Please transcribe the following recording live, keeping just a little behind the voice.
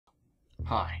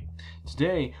Hi.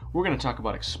 Today we're going to talk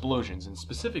about explosions and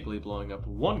specifically blowing up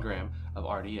 1 gram of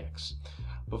RDX.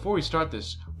 Before we start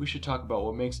this, we should talk about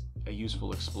what makes a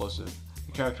useful explosive,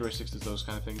 the characteristics that those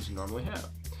kind of things normally have.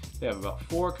 They have about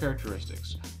 4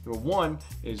 characteristics. Number 1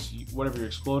 is whatever you're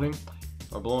exploding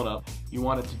or blowing up, you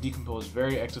want it to decompose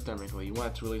very exothermically. You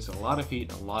want it to release a lot of heat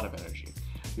and a lot of energy.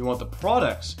 You want the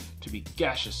products to be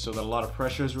gaseous so that a lot of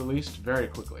pressure is released very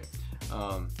quickly.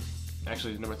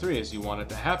 Actually, number 3 is you want it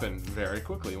to happen very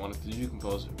quickly. You want it to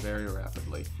decompose very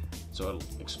rapidly so it'll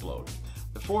explode.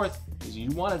 The 4th is you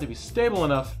want it to be stable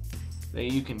enough that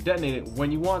you can detonate it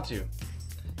when you want to,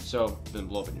 so then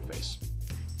blow up in your face.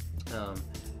 And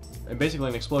basically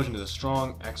an explosion is a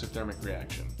strong exothermic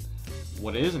reaction.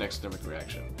 What is an exothermic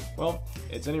reaction? Well,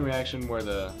 it's any reaction where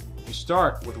you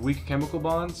start with weak chemical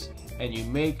bonds and you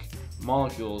make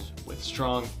molecules with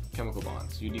strong chemical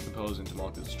bonds. You decompose into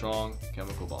molecules with strong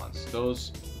chemical bonds.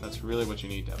 That's really what you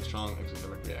need to have a strong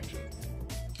exothermic reaction.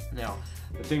 Now,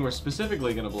 the thing we're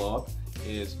specifically going to blow up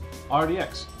is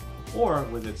RDX, or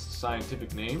with its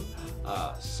scientific name,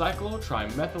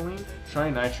 cyclotrimethylene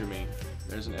trinitramine.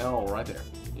 There's an L right there.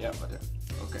 Yeah, right there.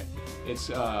 Okay. Its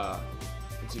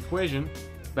equation,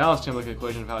 balanced chemical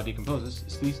equation of how it decomposes,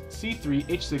 is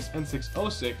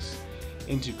C3H6N6O6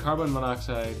 into carbon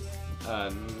monoxide,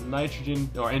 nitrogen,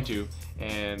 or N2,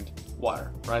 and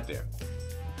water, right there.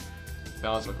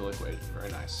 Balanced chemical equation,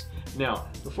 very nice. Now,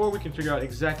 before we can figure out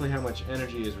exactly how much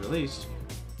energy is released,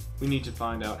 we need to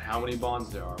find out how many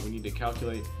bonds there are. We need to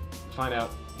find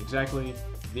out exactly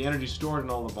the energy stored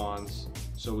in all the bonds,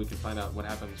 so we can find out what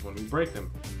happens when we break them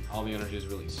and all the energy is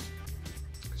released.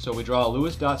 So we draw a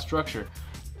Lewis dot structure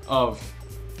of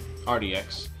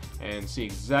RDX and see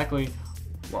exactly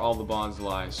where all the bonds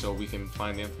lie, so we can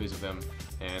find the enthalpies of them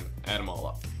and add them all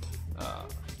up.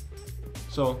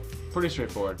 So pretty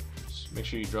straightforward. Just make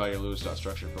sure you draw your Lewis dot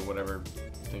structure for whatever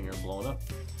thing you're blowing up.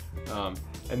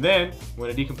 And then when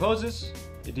it decomposes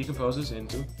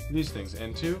into these things: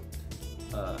 N2,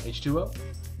 H2O,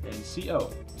 and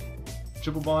CO.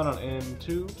 Triple bond on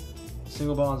N2,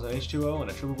 single bonds on H2O,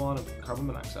 and a triple bond of carbon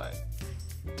monoxide.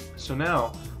 So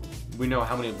now we know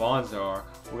how many bonds there are.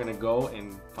 We're going to go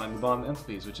and find the bond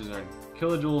enthalpies, which is our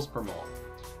kilojoules per mole.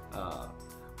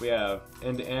 We have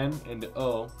N to N, N to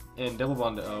O, N double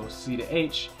bond to O, C to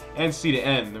H, and C to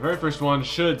N. The very first one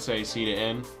should say C to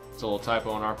N. It's a little typo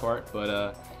on our part,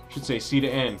 but should say C to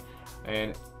N.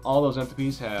 And all those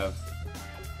enthalpies have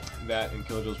that in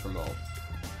kilojoules per mole.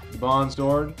 The bond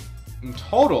stored in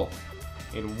total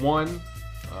in 1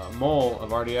 mole of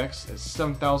RDX is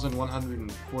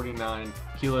 7,149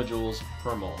 kilojoules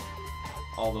per mole.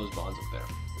 All those bonds up there.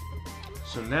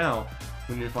 So now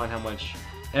we need to find how much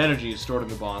energy is stored in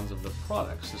the bonds of the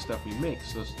products, the stuff we make,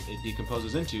 so it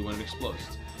decomposes into when it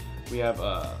explodes. We have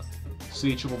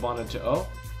C triple bonded to O,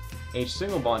 H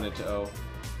single bonded to O,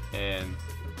 and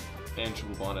N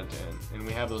triple bonded to N. And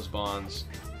we have those bonds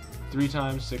 3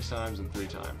 times, 6 times, and 3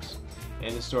 times.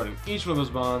 And it's stored in each one of those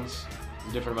bonds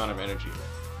a different amount of energy.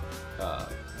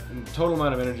 And the total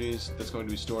amount of energies that's going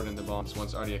to be stored in the bonds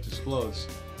once RDX explodes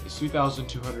is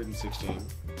 3,216,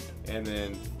 and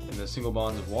then in the single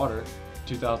bonds of water,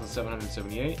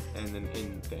 2,778, and then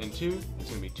in the N2, it's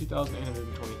going to be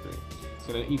 2,823. It's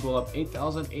going to equal up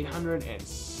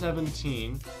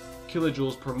 8,817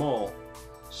 kilojoules per mole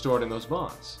stored in those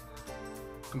bonds,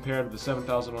 compared to the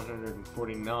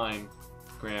 7,149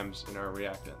 grams in our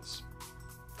reactants.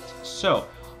 So,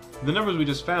 the numbers we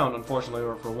just found, unfortunately,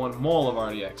 were for 1 mole of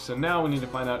RDX. So now we need to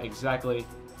find out exactly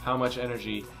how much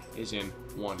energy is in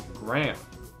 1 gram.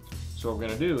 So what we're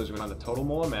going to do is we're going to find the total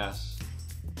molar mass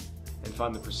and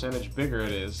find the percentage bigger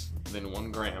it is than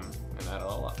 1 gram and add it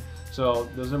all up. So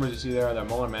those numbers you see there are the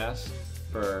molar mass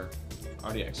for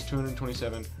RDX,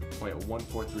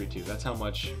 227.1432.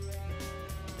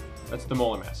 That's the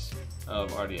molar mass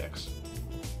of RDX.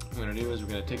 What we're going to do is we're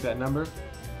going to take that number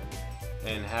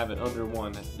and have it under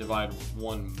 1, divide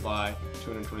 1 by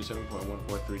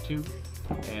 227.1432,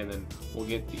 and then we'll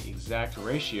get the exact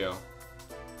ratio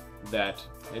that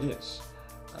it is,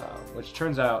 which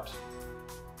turns out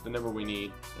the number we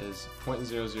need is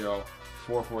 0.004403.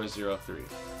 We're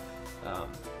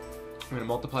going to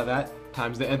multiply that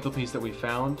times the enthalpies that we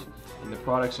found in the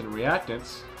products and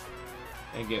reactants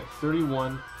and get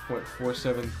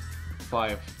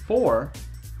 31.4754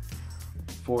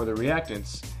 for the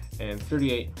reactants and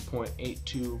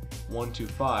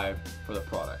 38.82125 for the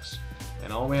products.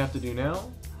 And all we have to do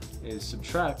now is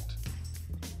subtract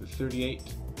the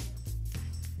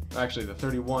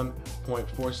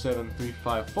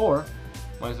 31.47354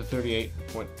 minus the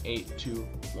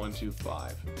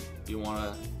 38.82125. You want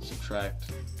to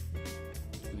subtract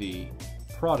the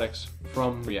products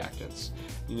from reactants.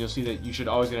 And you'll see that you should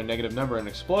always get a negative number in an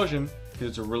explosion because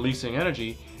it's a releasing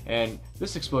energy, and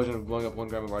this explosion of blowing up 1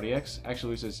 gram of RDX actually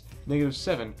releases negative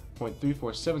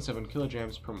 7.3477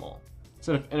 kilograms per mole. It's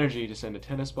enough energy to send a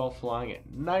tennis ball flying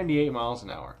at 98 miles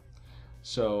an hour.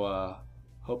 So,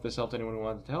 hope this helped anyone who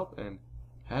wanted to help, and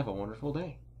have a wonderful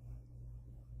day.